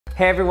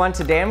Hey everyone,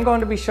 today I'm going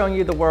to be showing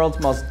you the world's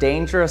most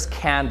dangerous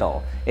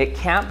candle. It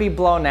can't be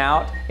blown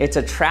out, it's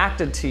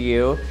attracted to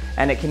you,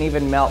 and it can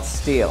even melt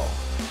steel.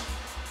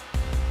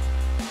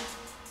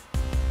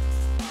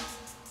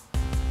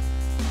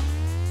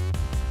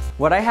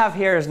 What I have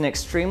here is an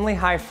extremely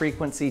high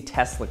frequency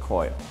Tesla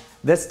coil.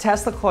 This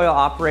Tesla coil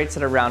operates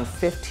at around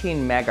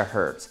 15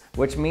 megahertz,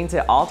 which means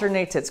it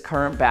alternates its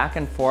current back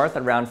and forth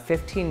around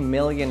 15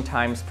 million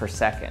times per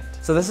second.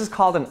 So this is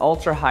called an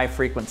ultra high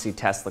frequency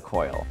Tesla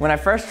coil. When I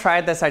first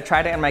tried this, I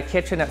tried it in my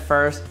kitchen at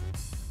first.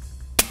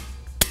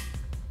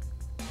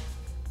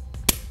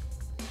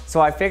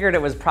 So I figured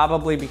it was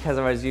probably because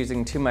I was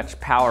using too much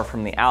power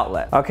from the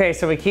outlet. Okay,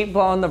 so we keep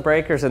blowing the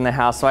breakers in the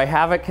house. So I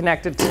have it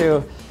connected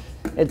to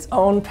its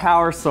own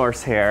power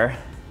source here.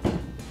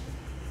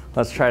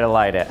 Let's try to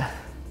light it.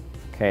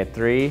 Okay,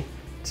 3,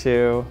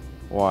 2,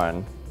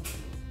 1.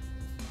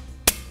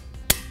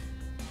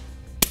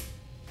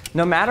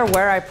 No matter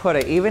where I put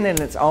it, even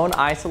in its own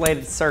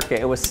isolated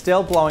circuit, it was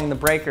still blowing the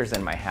breakers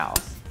in my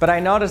house. But I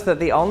noticed that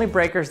the only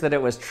breakers that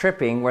it was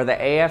tripping were the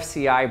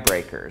AFCI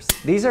breakers.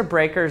 These are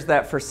breakers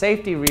that for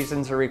safety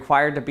reasons are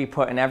required to be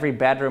put in every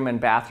bedroom and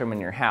bathroom in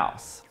your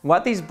house.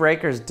 What these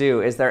breakers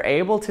do is they're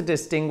able to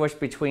distinguish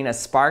between a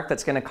spark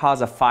that's going to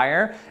cause a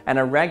fire and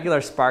a regular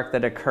spark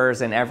that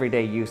occurs in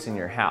everyday use in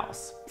your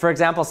house. For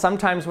example,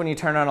 sometimes when you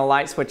turn on a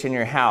light switch in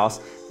your house,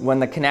 when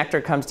the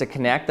connector comes to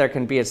connect, there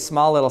can be a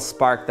small little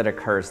spark that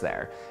occurs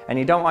there. And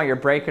you don't want your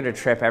breaker to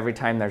trip every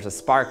time there's a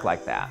spark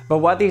like that. But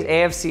what these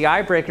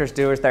AFCI breakers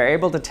do is they're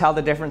able to tell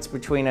the difference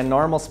between a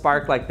normal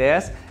spark like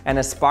this and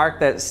a spark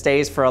that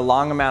stays for a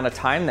long amount of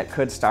time that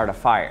could start a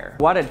fire.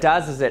 What it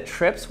does is it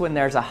trips when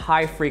there's a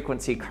high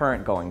frequency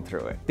current going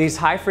through it. These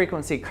high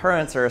frequency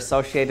currents are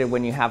associated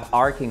when you have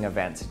arcing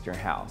events at your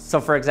house. So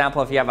for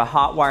example, if you have a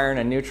hot wire and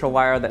a neutral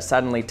wire that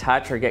suddenly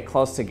touch or get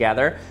close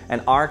together,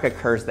 an arc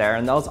occurs there,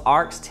 and those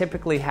arcs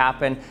typically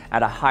happen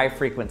at a high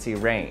frequency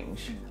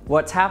range.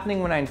 What's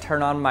happening when I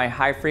turn on my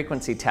high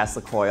frequency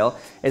Tesla coil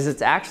is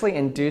it's actually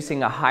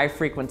inducing a high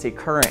frequency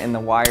current in the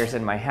wires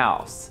in my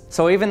house.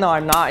 So even though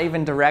I'm not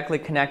even directly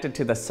connected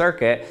to the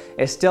circuit,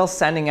 it's still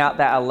sending out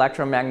that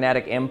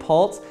electromagnetic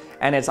impulse,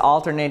 and it's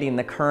alternating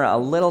the current a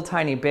little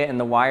tiny bit in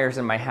the wires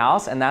in my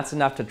house, and that's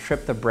enough to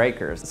trip the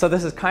breakers. So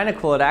this is kind of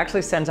cool. It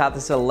actually sends out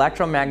this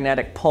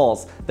electromagnetic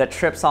pulse that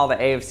trips all the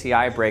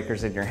AFCI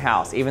breakers in your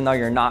house, even though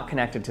you're not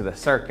connected to the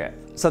circuit.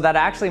 So that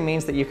actually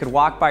means that you could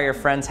walk by your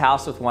friend's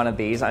house with one of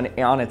these on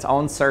its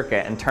own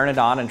circuit and turn it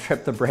on and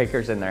trip the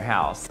breakers in their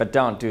house. But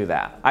don't do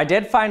that. I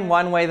did find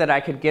one way that I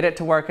could get it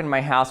to work in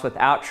my house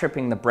without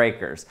tripping the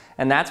breakers,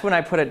 and that's when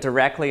I put it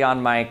directly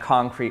on my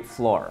concrete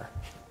floor.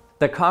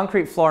 The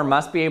concrete floor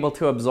must be able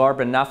to absorb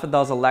enough of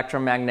those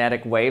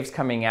electromagnetic waves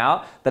coming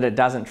out that it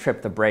doesn't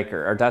trip the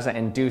breaker or doesn't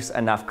induce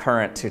enough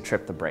current to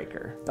trip the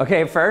breaker.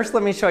 Okay, first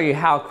let me show you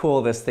how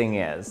cool this thing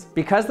is.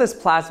 Because this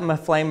plasma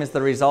flame is the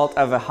result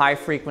of a high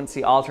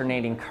frequency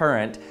alternating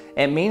current,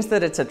 it means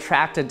that it's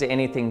attracted to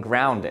anything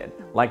grounded,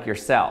 like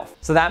yourself.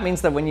 So that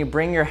means that when you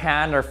bring your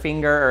hand or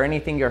finger or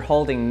anything you're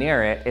holding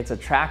near it, it's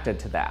attracted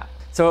to that.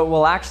 So it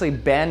will actually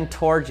bend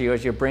towards you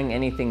as you bring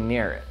anything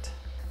near it.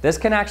 This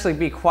can actually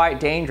be quite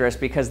dangerous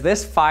because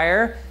this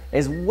fire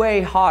is way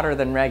hotter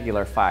than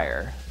regular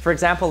fire. For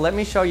example, let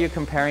me show you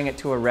comparing it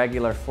to a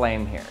regular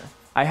flame here.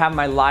 I have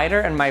my lighter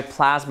and my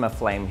plasma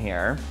flame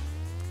here.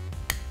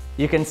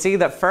 You can see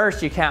that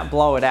first you can't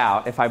blow it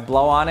out. If I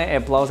blow on it,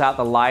 it blows out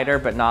the lighter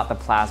but not the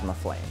plasma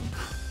flame.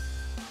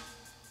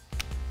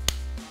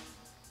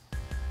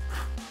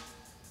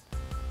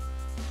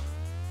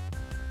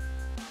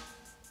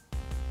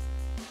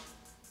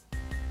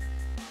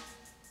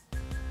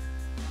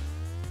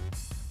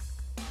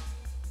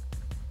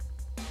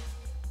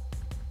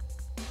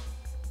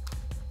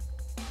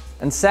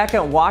 And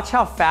second, watch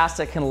how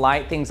fast it can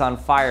light things on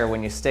fire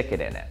when you stick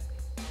it in it,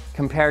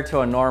 compared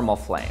to a normal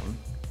flame.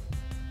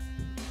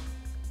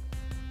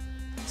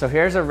 So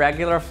here's a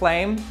regular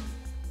flame.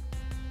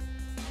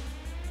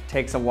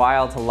 Takes a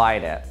while to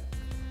light it.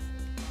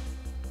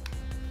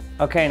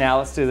 Okay, now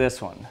let's do this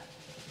one.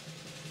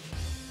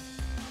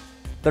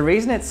 The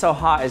reason it's so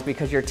hot is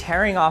because you're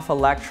tearing off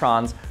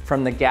electrons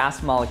from the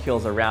gas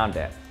molecules around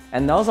it.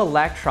 And those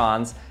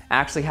electrons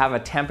actually have a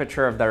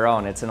temperature of their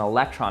own. It's an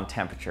electron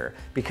temperature.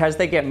 Because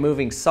they get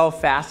moving so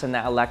fast in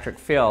that electric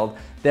field,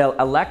 the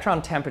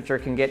electron temperature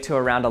can get to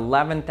around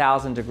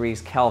 11,000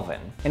 degrees Kelvin.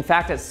 In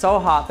fact, it's so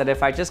hot that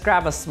if I just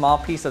grab a small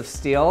piece of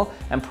steel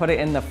and put it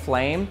in the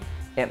flame,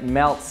 it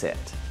melts it.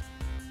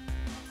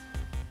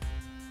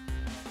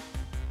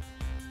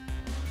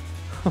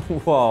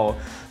 Whoa,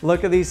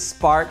 look at these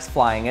sparks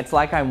flying. It's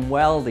like I'm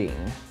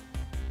welding.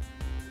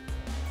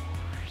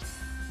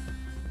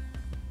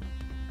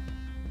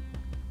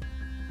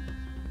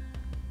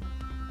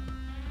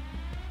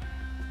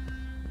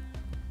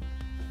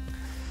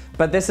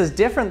 But this is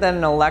different than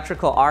an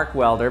electrical arc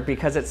welder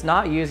because it's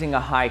not using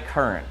a high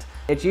current.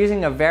 It's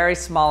using a very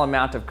small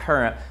amount of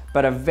current,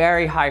 but a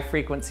very high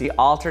frequency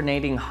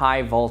alternating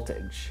high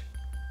voltage.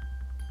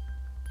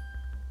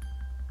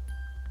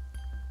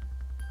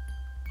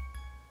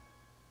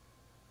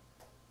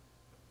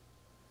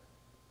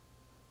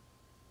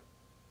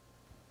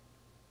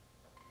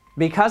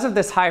 Because of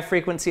this high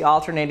frequency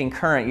alternating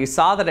current, you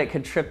saw that it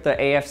could trip the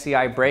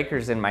AFCI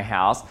breakers in my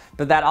house,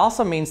 but that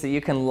also means that you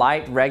can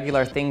light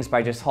regular things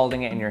by just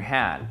holding it in your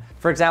hand.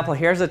 For example,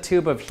 here's a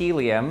tube of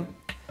helium,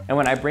 and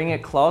when I bring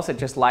it close, it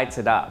just lights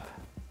it up.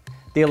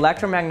 The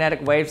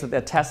electromagnetic waves that the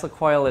Tesla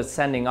coil is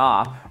sending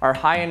off are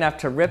high enough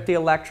to rip the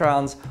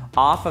electrons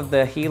off of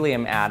the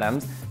helium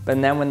atoms,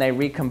 but then when they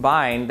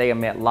recombine, they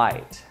emit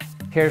light.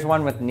 Here's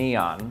one with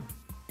neon.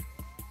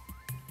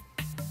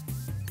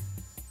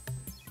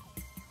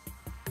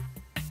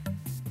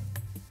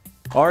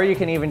 Or you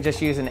can even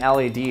just use an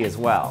LED as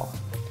well.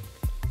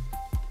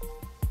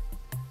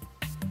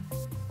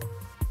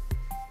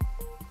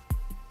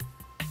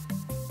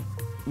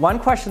 One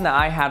question that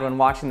I had when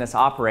watching this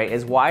operate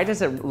is, why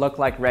does it look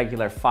like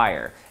regular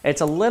fire?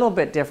 It's a little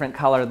bit different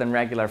color than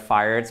regular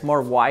fire. It's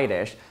more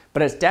whitish,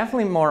 but it's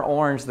definitely more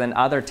orange than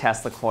other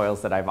Tesla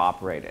coils that I've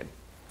operated.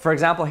 For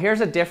example,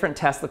 here's a different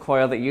Tesla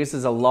coil that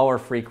uses a lower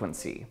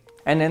frequency.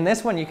 And in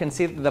this one, you can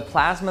see that the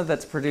plasma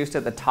that's produced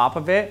at the top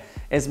of it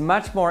is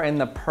much more in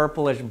the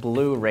purplish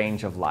blue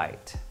range of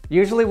light.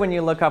 Usually when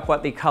you look up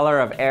what the color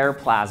of air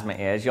plasma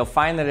is, you'll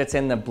find that it's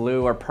in the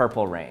blue or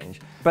purple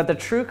range. But the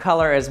true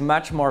color is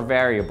much more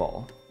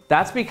variable.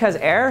 That's because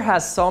air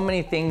has so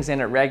many things in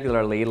it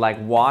regularly, like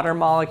water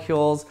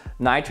molecules,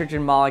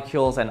 nitrogen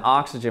molecules, and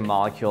oxygen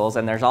molecules,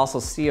 and there's also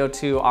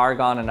CO2,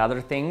 argon, and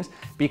other things.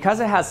 Because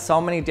it has so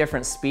many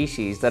different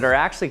species that are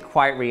actually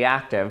quite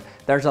reactive,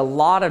 there's a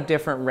lot of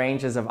different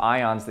ranges of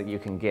ions that you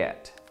can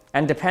get.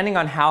 And depending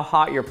on how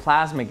hot your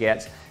plasma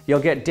gets, you'll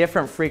get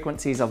different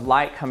frequencies of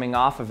light coming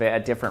off of it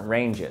at different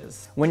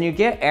ranges. When you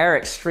get air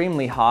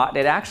extremely hot,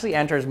 it actually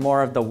enters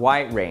more of the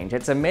white range.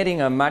 It's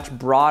emitting a much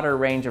broader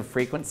range of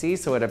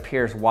frequencies, so it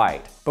appears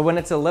white. But when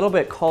it's a little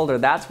bit colder,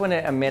 that's when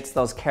it emits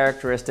those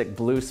characteristic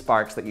blue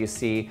sparks that you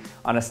see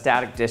on a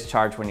static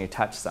discharge when you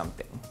touch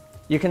something.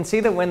 You can see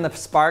that when the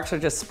sparks are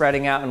just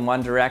spreading out in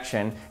one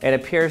direction, it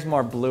appears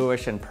more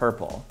bluish and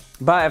purple.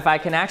 But if I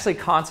can actually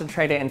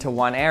concentrate it into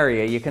one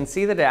area, you can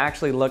see that it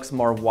actually looks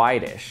more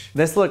whitish.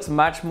 This looks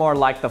much more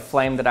like the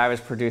flame that I was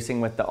producing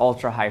with the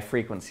ultra high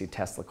frequency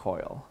Tesla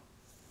coil.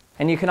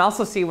 And you can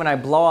also see when I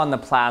blow on the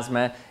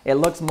plasma, it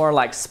looks more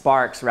like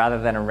sparks rather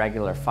than a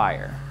regular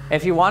fire.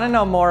 If you want to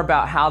know more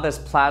about how this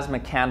plasma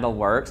candle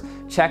works,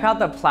 check out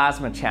the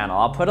Plasma channel.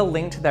 I'll put a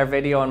link to their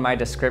video in my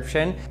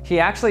description. He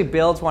actually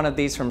builds one of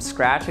these from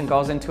scratch and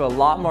goes into a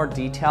lot more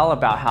detail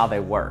about how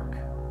they work.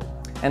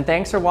 And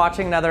thanks for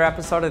watching another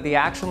episode of the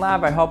Action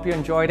Lab. I hope you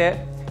enjoyed it.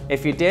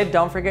 If you did,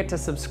 don't forget to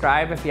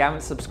subscribe if you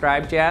haven't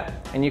subscribed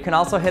yet. And you can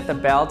also hit the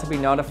bell to be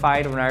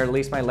notified when I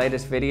release my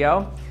latest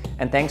video.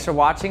 And thanks for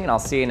watching, and I'll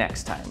see you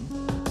next time.